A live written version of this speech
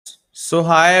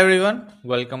Hi everyone,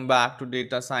 welcome back to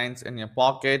Data Science in Your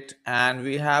Pocket. And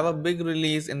we have a big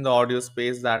release in the audio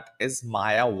space that is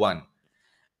Maya 1.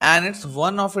 And it's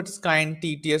one of its kind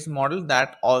TTS model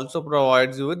that also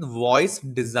provides you with voice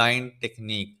design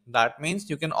technique. That means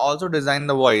you can also design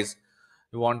the voice.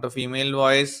 You want a female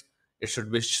voice, it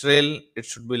should be shrill, it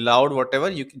should be loud,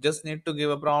 whatever. Just need to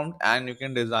give a prompt and you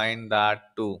can design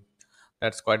that too.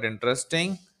 That's quite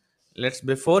interesting. Let's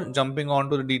Before jumping on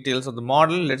to the details of the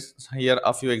model, let's hear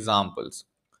a few examples.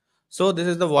 So this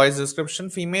is the voice description: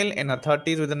 female in her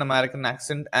 30s with an American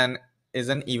accent and is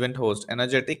an event host,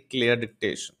 energetic, clear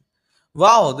dictation.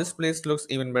 Wow, this place looks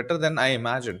even better than I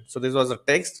imagined. So this was the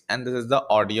text and this is the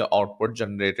audio output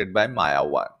generated by Maya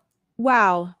 1.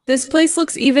 Wow, this place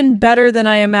looks even better than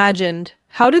I imagined.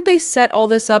 How did they set all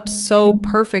this up so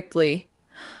perfectly?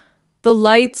 The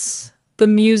lights, the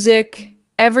music,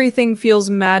 everything feels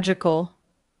magical.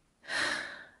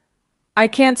 I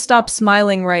can't stop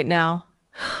smiling right now.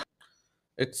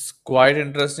 It's quite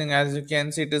interesting. As you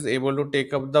can see, it is able to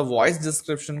take up the voice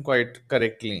description quite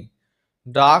correctly.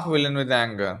 Dark villain with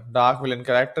anger. Dark villain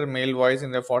character, male voice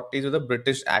in their 40s with a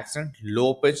British accent,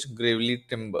 low pitch, gravely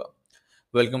timber.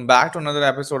 Welcome back to another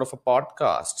episode of a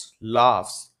podcast.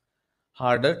 Laughs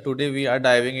harder. Today we are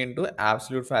diving into an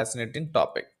absolute fascinating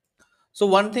topic. So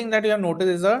one thing that you have noticed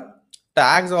is a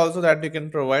tags also that you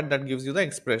can provide that gives you the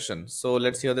expression. So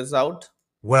let's hear this out.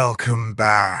 Welcome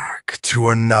back to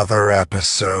another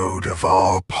episode of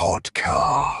our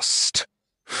podcast.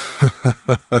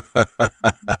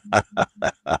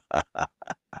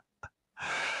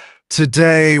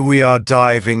 Today we are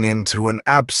diving into an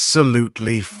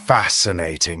absolutely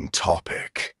fascinating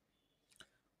topic.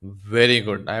 Very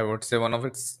good. I would say one of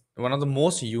the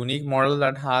most unique models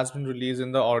that has been released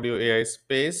in the audio AI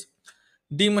space.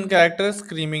 Demon character,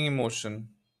 screaming emotion.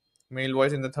 Male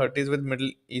voice in the 30s with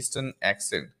Middle Eastern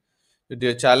accent. You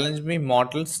dare challenge me,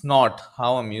 mortal snot.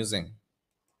 How amusing.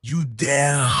 You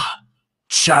dare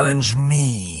challenge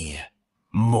me,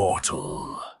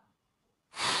 mortal.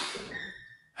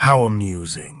 How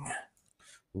amusing.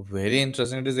 Very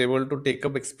interesting. It is able to take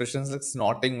up expressions like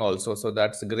snorting also, so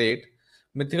that's great.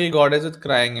 Mythical goddess with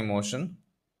crying emotion.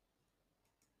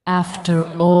 After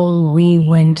all we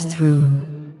went through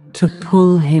to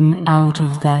pull him out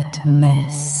of that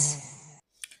mess.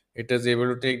 It is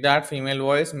able to take that female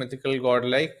voice, mythical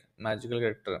godlike, magical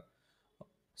character.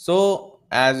 So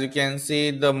as you can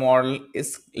see, the model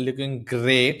is looking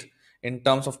great in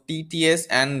terms of TTS,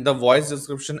 and the voice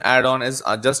description add-on is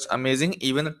just amazing.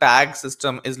 Even the tag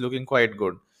system is looking quite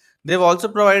good. They've also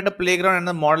provided a playground and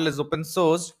the model is open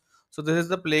source. So this is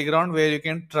the playground where you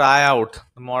can try out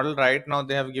the model. Right now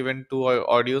they have given two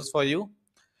audios for you,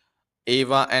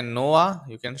 Ava and Noah.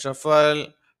 You can shuffle,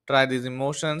 try these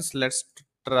emotions. Let's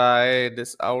try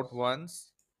this out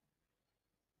once.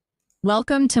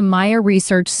 Welcome to Maya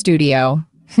Research Studio.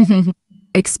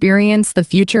 Experience the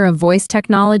future of voice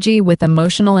technology with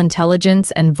emotional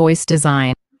intelligence and voice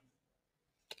design.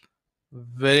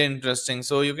 Very interesting.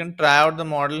 So you can try out the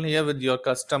model here with your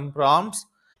custom prompts.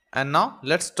 And now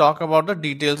let's talk about the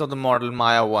details of the model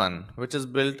Maya 1, which is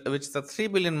a 3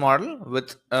 billion model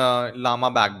with Llama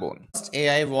backbone.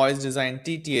 AI voice design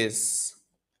TTS.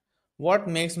 What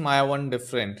makes Maya 1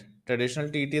 different? Traditional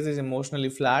TTS is emotionally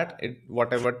flat. It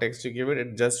whatever text you give it,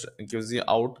 it just gives you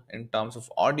out in terms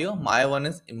of audio. Maya 1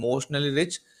 is emotionally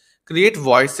rich. Create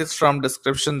voices from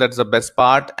description, that's the best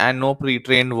part, and no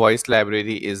pre-trained voice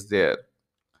library is there.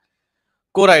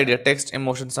 Core idea: text,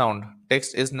 emotion, sound.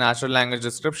 Text is natural language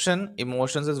description.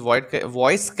 Emotions is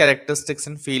voice characteristics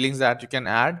and feelings that you can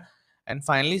add. And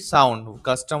finally, sound,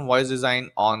 custom voice design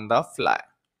on the fly.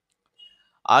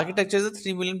 Architecture is a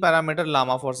 3 million parameter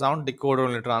llama for sound. Decoder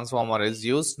only transformer is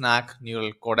used. Snack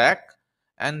neural codec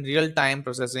and real time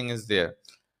processing is there.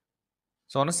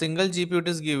 So on a single GPU, it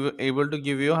is able to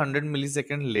give you 100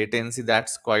 millisecond latency.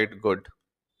 That's quite good.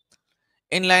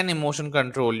 Inline emotion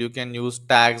control, you can use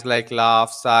tags like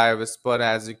laugh, sigh, whisper,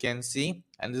 as you can see.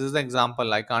 And this is the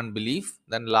example: I can't believe,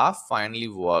 then laugh finally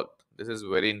worked. This is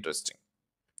very interesting.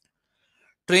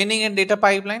 Training and data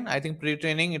pipeline, I think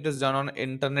pre-training, it is done on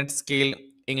internet scale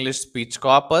English speech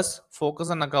corpus, focus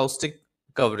on acoustic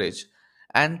coverage,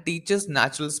 and teaches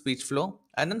natural speech flow.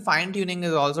 And then fine tuning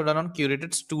is also done on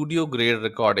curated studio grade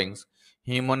recordings.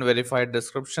 Human verified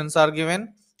descriptions are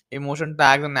given, emotion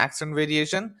tags and accent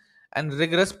variation, and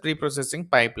rigorous pre-processing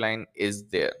pipeline is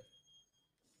there.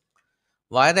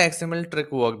 Why the XML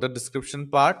trick work? The description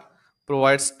part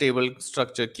provides stable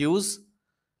structure cues.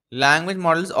 Language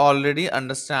models already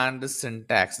understand the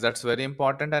syntax. That's very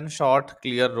important, and short,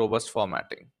 clear, robust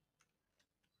formatting.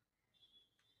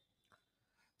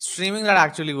 Streaming that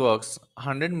actually works.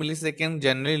 100 millisecond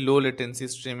generally low latency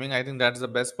streaming. I think that's the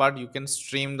best part. You can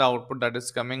stream the output that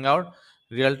is coming out.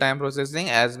 Real time processing,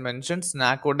 as mentioned,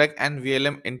 snack codec and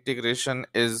VLM integration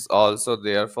is also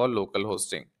there for local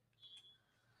hosting.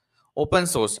 Open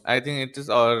source, I think it is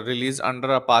released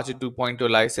under Apache 2.0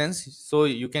 license, so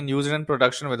you can use it in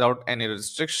production without any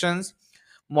restrictions.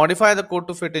 Modify the code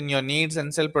to fit in your needs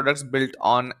and sell products built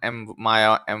on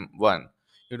Maya M1.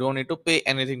 You don't need to pay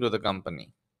anything to the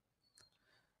company.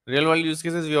 Real world use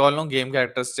cases, we all know: game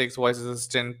characteristics, voice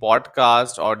assistant,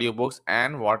 podcast, audiobooks,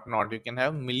 and whatnot. You can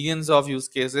have millions of use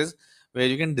cases where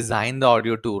you can design the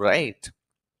audio too, right?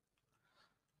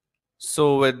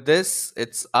 So with this,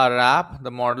 it's a wrap. The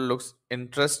model looks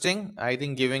interesting. I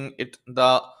think giving it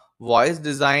the voice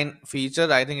design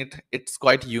feature, I think it's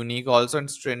quite unique. Also,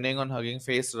 it's trending on Hugging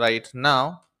Face right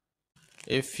now.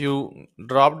 If you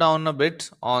drop down a bit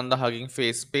on the Hugging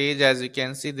Face page, as you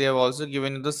can see, they have also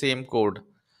given you the same code.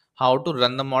 How to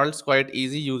run the model is quite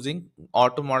easy using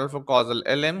auto model for causal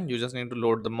LM. You just need to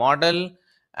load the model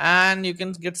and you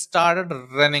can get started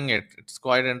running it. It's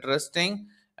quite interesting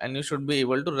and you should be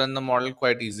able to run the model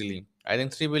quite easily. I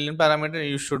think 3 billion parameter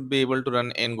you should be able to run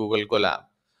in Google Colab.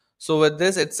 So with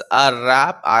this, it's a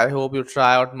wrap. I hope you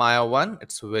try out Maya 1.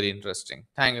 It's very interesting.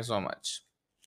 Thank you so much.